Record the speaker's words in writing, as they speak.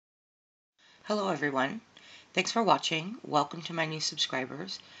Hello everyone. Thanks for watching. Welcome to my new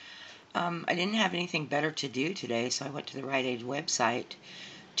subscribers. I didn't have anything better to do today, so I went to the Rite Aid website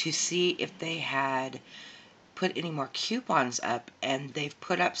to see if they had put any more coupons up, and they've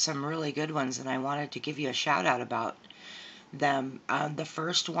put up some really good ones, and I wanted to give you a shout out about them. The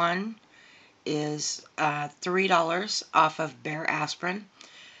first one is $3 off of Bare Aspirin.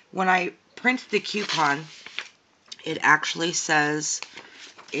 When I print the coupon, it actually says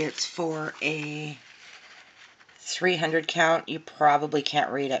it's for a 300 count. You probably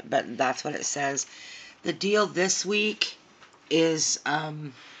can't read it, but that's what it says. The deal this week is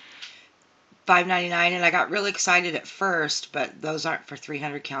 $5.99, and I got really excited at first, but those aren't for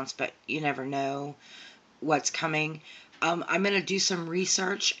 300 counts, but you never know what's coming. I'm going to do some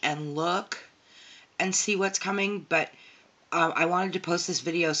research and look and see what's coming, but I wanted to post this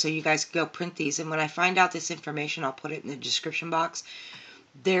video so you guys can go print these, and when I find out this information, I'll put it in the description box.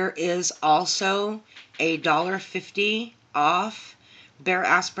 There is also a $1.50 off Bare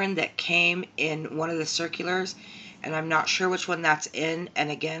Aspirin that came in one of the circulars, and I'm not sure which one that's in,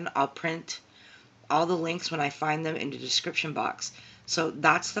 and again, I'll print all the links when I find them in the description box. So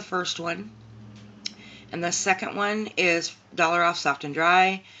that's the first one. And the second one is $1 off Soft and Dri.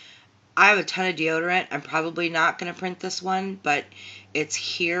 I have a ton of deodorant. I'm probably not going to print this one, but it's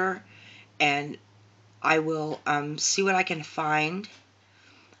here, and I will see what I can find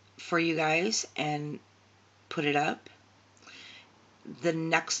for you guys and put it up. The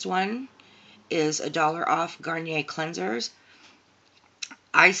next one is $1 off Garnier cleansers.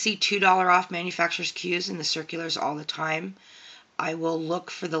 I see $2 off manufacturer's cues in the circulars all the time. I will look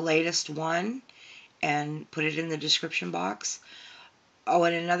for the latest one and put it in the description box. Oh,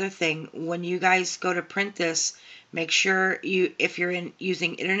 and another thing, when you guys go to print this, make sure if you're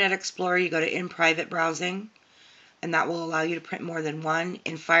using Internet Explorer, you go to in private browsing, and that will allow you to print more than one.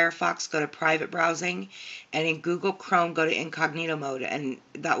 In Firefox, go to private browsing, and in Google Chrome, go to incognito mode, and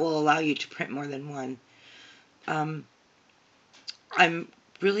that will allow you to print more than one. I'm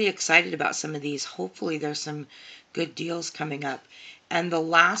really excited about some of these. Hopefully there's some good deals coming up. And the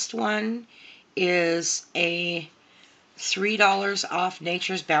last one is a $3 off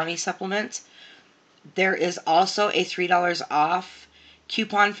Nature's Bounty supplements. There is also a $3 off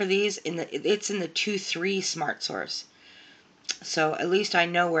coupon for these. It's in the 2-3 Smart Source. So at least I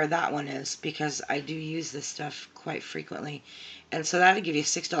know where that one is, because I do use this stuff quite frequently. And so that'll give you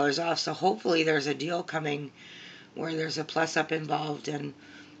 $6 off. So hopefully there's a deal coming where there's a plus up involved and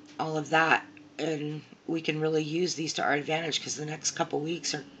all of that. And we can really use these to our advantage, because the next couple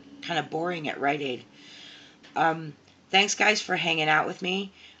weeks are kind of boring at Rite Aid. Thanks guys for hanging out with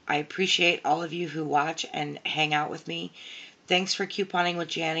me. I appreciate all of you who watch and hang out with me. Thanks for couponing with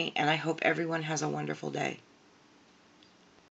Janny, and I hope everyone has a wonderful day.